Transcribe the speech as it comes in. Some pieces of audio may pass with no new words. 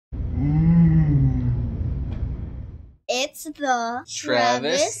It's the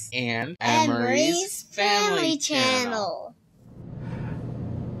Travis and Emery's Family Channel.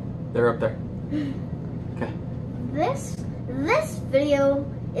 They're up there. Okay. This video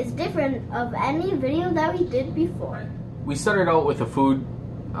is different of any video that we did before. We started out with a food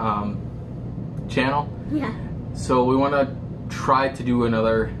channel. Yeah. So we want to try to do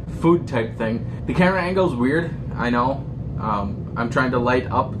another food type thing. The camera angle's weird, I know. I'm trying to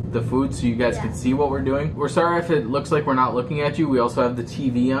light up the food so you guys can see what we're doing. We're sorry if it looks like we're not looking at you. We also have the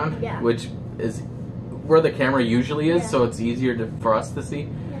TV on, which is where the camera usually is, so it's easier for us to see.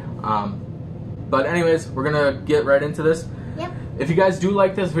 But anyways, we're gonna get right into this. Yep. If you guys do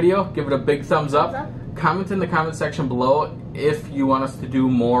like this video, give it a big thumbs up. Comment in the comment section below if you want us to do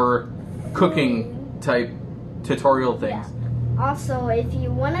more cooking type tutorial things. Yeah. Also, if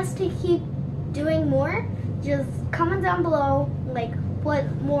you want us to keep doing more, just comment down below, like, what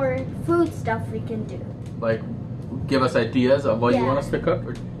more food stuff we can do. Like, give us ideas of what you want us to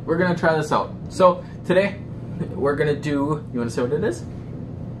cook. We're gonna try this out. So today, we're gonna do. You want to say what it is?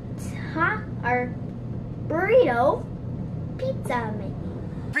 Our burrito pizza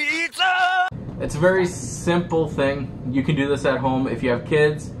making. Pizza! It's a very simple thing. You can do this at home if you have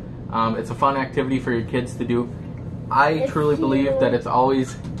kids. It's a fun activity for your kids to do. I truly believe that it's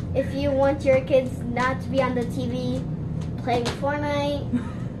always... If you want your kids not to be on the TV playing Fortnite.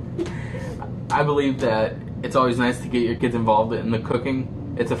 I believe that it's always nice to get your kids involved in the cooking.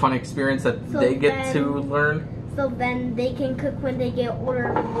 It's a fun experience that they get to learn. So then they can cook when they get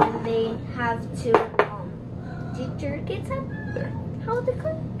older, when they have to teach your kids how to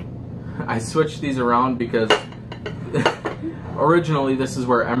cook. I switched these around because originally this is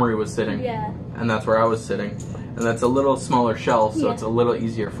where Emery was sitting. Yeah. And that's where I was sitting. And that's a little smaller shell, so it's a little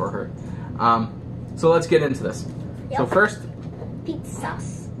easier for her. So let's get into this. Yep. So first, pizza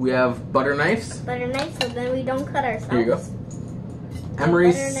sauce. We have butter knives. Butter knives, so then we don't cut ourselves. Here you go.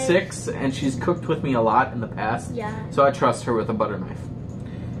 Emery's 6, and she's cooked with me a lot in the past. Yeah. So I trust her with a butter knife.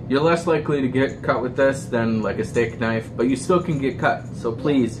 You're less likely to get cut with this than like a steak knife, but you still can get cut. So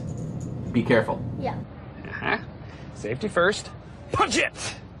please, be careful. Yeah. Safety first. Punch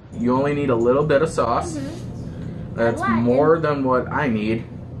it! You only need a little bit of sauce. That's more than what I need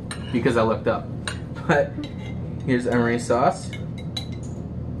because I looked up. But here's Emery's sauce. Now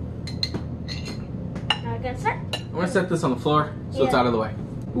I'm gonna start. I'm gonna set this on the floor so it's out of the way.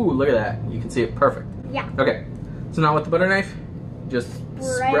 Ooh, look at that. You can see it perfect. Yeah. Okay, so now with the butter knife, just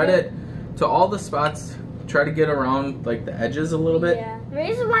spread it to all the spots. Try to get around like the edges a little bit. Yeah. The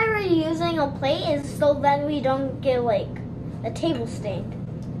reason why we're using a plate is so then we don't get like a table stain.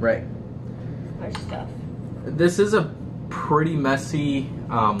 Right. Or stuff. This is a pretty messy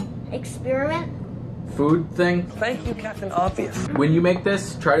experiment food thing. Thank you, Captain Obvious. When you make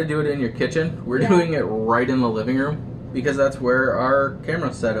this, try to do it in your kitchen. We're doing it right in the living room because that's where our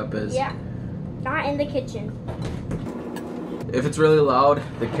camera setup is. Yeah, not in the kitchen. If it's really loud,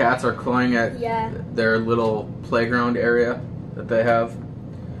 the cats are clawing at their little playground area that they have.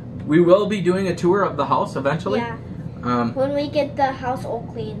 We will be doing a tour of the house eventually. Yeah. When we get the house all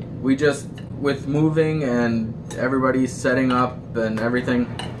cleaned. We just, with moving and everybody setting up and everything,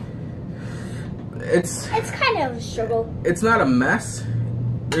 it's kind of a struggle. It's not a mess.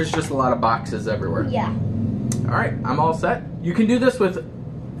 There's just a lot of boxes everywhere. Yeah. All right, I'm all set. You can do this with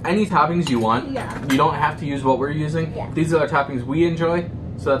any toppings you want. Yeah. You don't have to use what we're using. Yeah. These are the toppings we enjoy,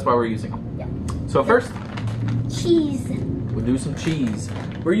 so that's why we're using them. Yeah. So first, cheese. We'll do some cheese.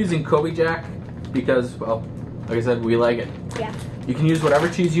 We're using Kobe Jack because, well, like I said, we like it. Yeah. You can use whatever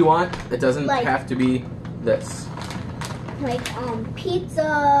cheese you want. It doesn't have to be this. Like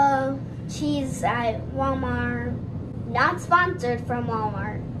pizza cheese at Walmart. Not sponsored from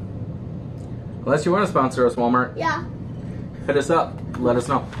Walmart. Unless you want to sponsor us, Walmart. Yeah. Hit us up. Let us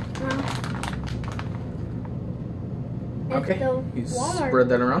know. Okay. You spread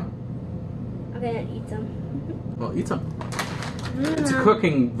that around. I'm gonna eat some. Well, eat some. It's a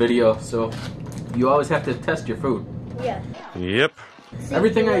cooking video, so you always have to test your food. Yeah. Yep.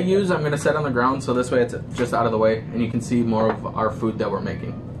 Everything I use, I'm going to set on the ground, so this way it's just out of the way, and you can see more of our food that we're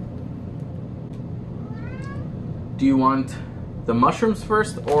making. Do you want the mushrooms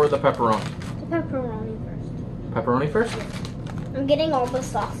first or the pepperoni? The pepperoni first. Pepperoni first? Yeah. I'm getting all the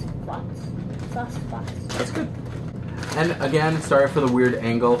sauce spots. That's good. And again, sorry for the weird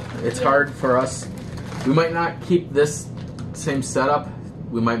angle. It's hard for us. We might not keep this same setup.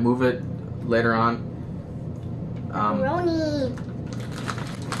 We might move it later on. Pepperoni.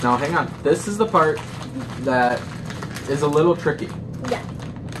 Now hang on. This is the part that is a little tricky. Yeah.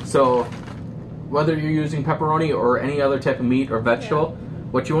 So whether you're using pepperoni or any other type of meat or vegetable,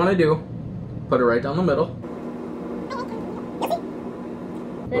 what you want to do, put it right down the middle.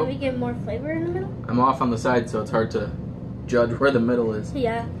 Then we get more flavor in the middle? I'm off on the side, so it's hard to judge where the middle is.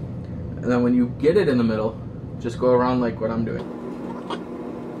 Yeah. And then when you get it in the middle, just go around like what I'm doing.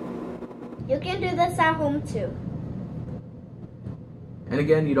 You can do this at home too. And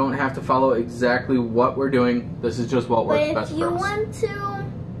again, you don't have to follow exactly what we're doing. This is just what works best But if you for us. want to,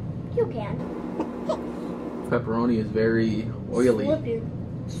 you can. Pepperoni is very oily.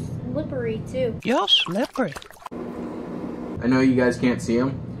 Slippery too. You're slippery. I know you guys can't see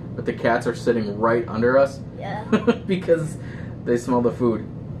them, but the cats are sitting right under us. Yeah. Because they smell the food.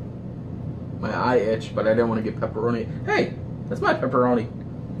 My eye itched, but I didn't want to get pepperoni. Hey, that's my pepperoni.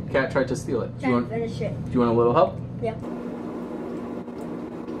 Cat tried to steal it. Do you Finish it. want a little help? Yeah.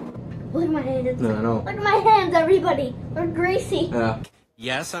 Look at my hands. No. Look at my hands, everybody. They're greasy. Yeah.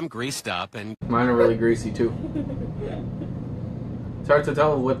 Yes, I'm greased up and... Mine are really greasy too. It's hard to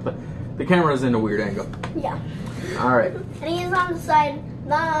tell with the camera's in a weird angle. Yeah. All right. And he's on the side,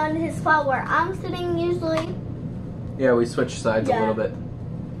 not on his spot where I'm sitting usually. Yeah, we switched sides a little bit.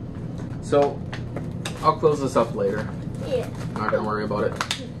 So, I'll close this up later. Yeah. Not gonna worry about it.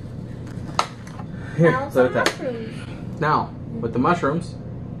 Here, Now let some it that. mushrooms. Now, with the mushrooms,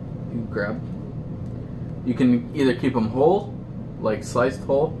 you grab. You can either keep them whole, like sliced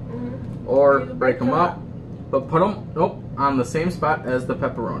whole, or You can break them up. But put them, on the same spot as the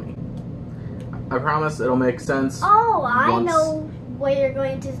pepperoni. I promise it'll make sense. Oh, I once- know what you're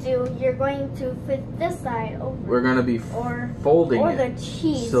going to do. You're going to fit this side over. We're gonna be Or folding or it. the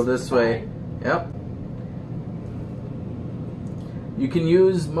cheese. So this way, yep. You can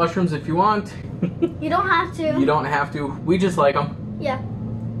use mushrooms if you want. You don't have to. You don't have to. We just like them. Yeah.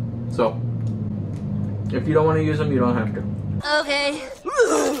 So, if you don't want to use them, you don't have to. Okay.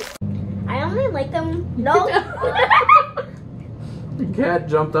 I only like them. No. The cat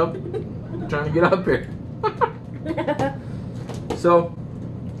jumped up, trying to get up here. So,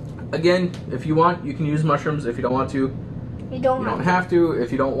 again, if you want, you can use mushrooms. If you don't want to, You don't you don't have to.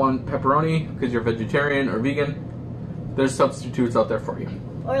 If you don't want pepperoni because you're vegetarian or vegan, there's substitutes out there for you.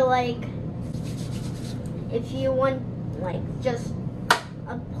 Or like, if you want like just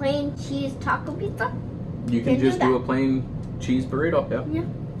a plain cheese taco pizza. You can do just do that. a plain cheese burrito. Yeah. Yeah.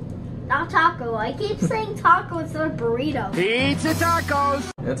 Not taco. I keep saying taco instead of burrito. Pizza tacos!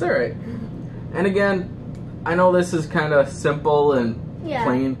 That's alright. And again, I know this is kind of simple and Yeah.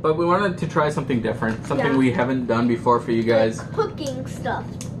 plain, but we wanted to try something different, something Yeah. we haven't done before for you guys. Cooking stuff.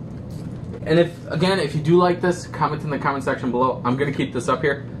 And if you do like this, comment in the comment section below. I'm gonna keep this up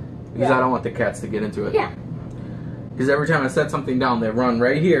here because Yeah. I don't want the cats to get into it. Yeah. Because every time I set something down, they run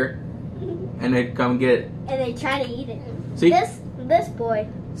right here and they come get it. And they try to eat it. See? This boy.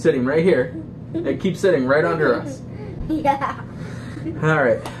 Sitting right here. It keeps sitting right under us. Yeah.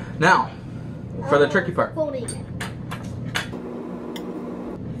 Alright, now, for the tricky part. Folding it.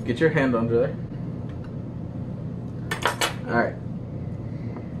 Get your hand under there. Alright.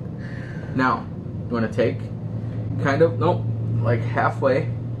 Now, you want to take kind of, like halfway.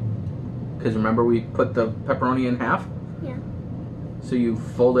 Because remember we put the pepperoni in half? Yeah. So you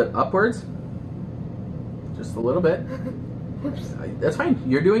fold it upwards. Just a little bit. Oops. That's fine.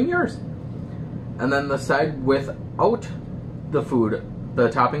 You're doing yours. And then the side without the food, the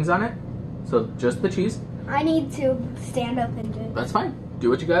toppings on it. So just the cheese. I need to stand up and do it. That's fine. Do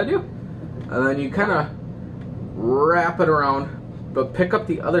what you gotta do. And then you kind of wrap it around, but pick up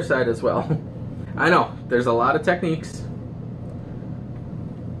the other side as well. I know, there's a lot of techniques.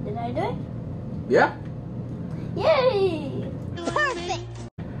 Did I do it? Yeah. Yay! Perfect!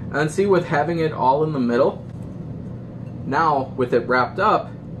 And see, with having it all in the middle, now with it wrapped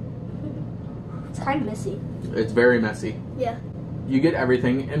up, It's kind of messy. it's very messy. Yeah. You get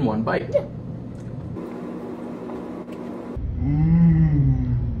everything in one bite. Yeah.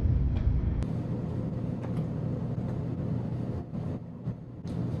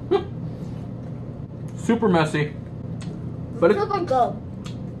 Super messy. But Super go.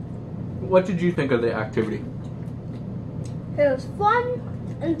 what did you think of the activity? It was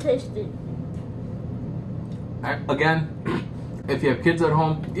fun and tasty. Again, if you have kids at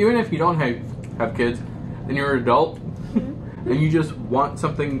home, even if you don't have kids, and you're an adult, and you just want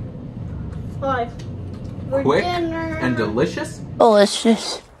something Like for quick dinner. and delicious,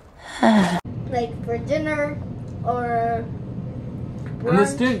 Delicious. Like for dinner or and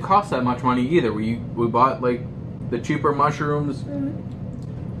this brunch. didn't cost that much money either. We bought like the cheaper mushrooms,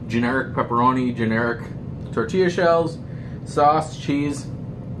 generic pepperoni, generic tortilla shells, sauce, cheese.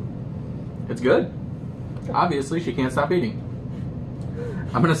 It's good. Obviously, she can't stop eating.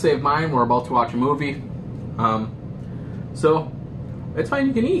 I'm gonna save mine. We're about to watch a movie, so it's fine.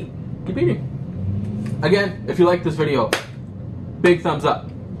 You can eat. Keep eating. Again, if you like this video, big thumbs up.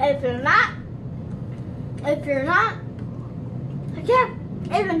 If you're not, I can't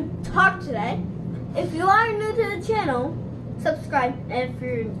even talk today. If you are new to the channel, subscribe. And if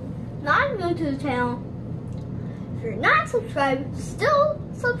you're not new to the channel, if you're not subscribed, still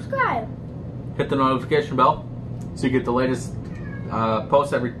subscribe. Hit the notification bell so you get the latest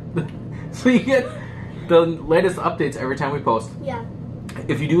posts so you get the latest updates every time we post. Yeah.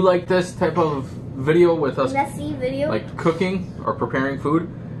 If you do like this type of video with us, Messy video. like cooking or preparing food,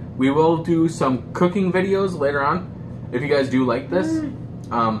 we will do some cooking videos later on. If you guys do like this,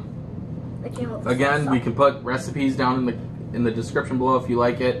 again, we can put recipes down in the description below if you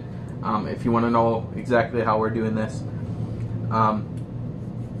like it. If you want to know exactly how we're doing this,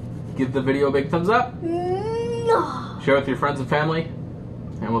 give the video a big thumbs up. No. Share with your friends and family,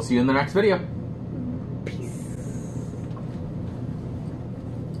 and we'll see you in the next video. Peace.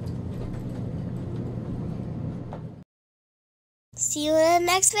 See you in the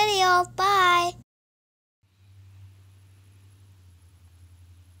next video. Bye.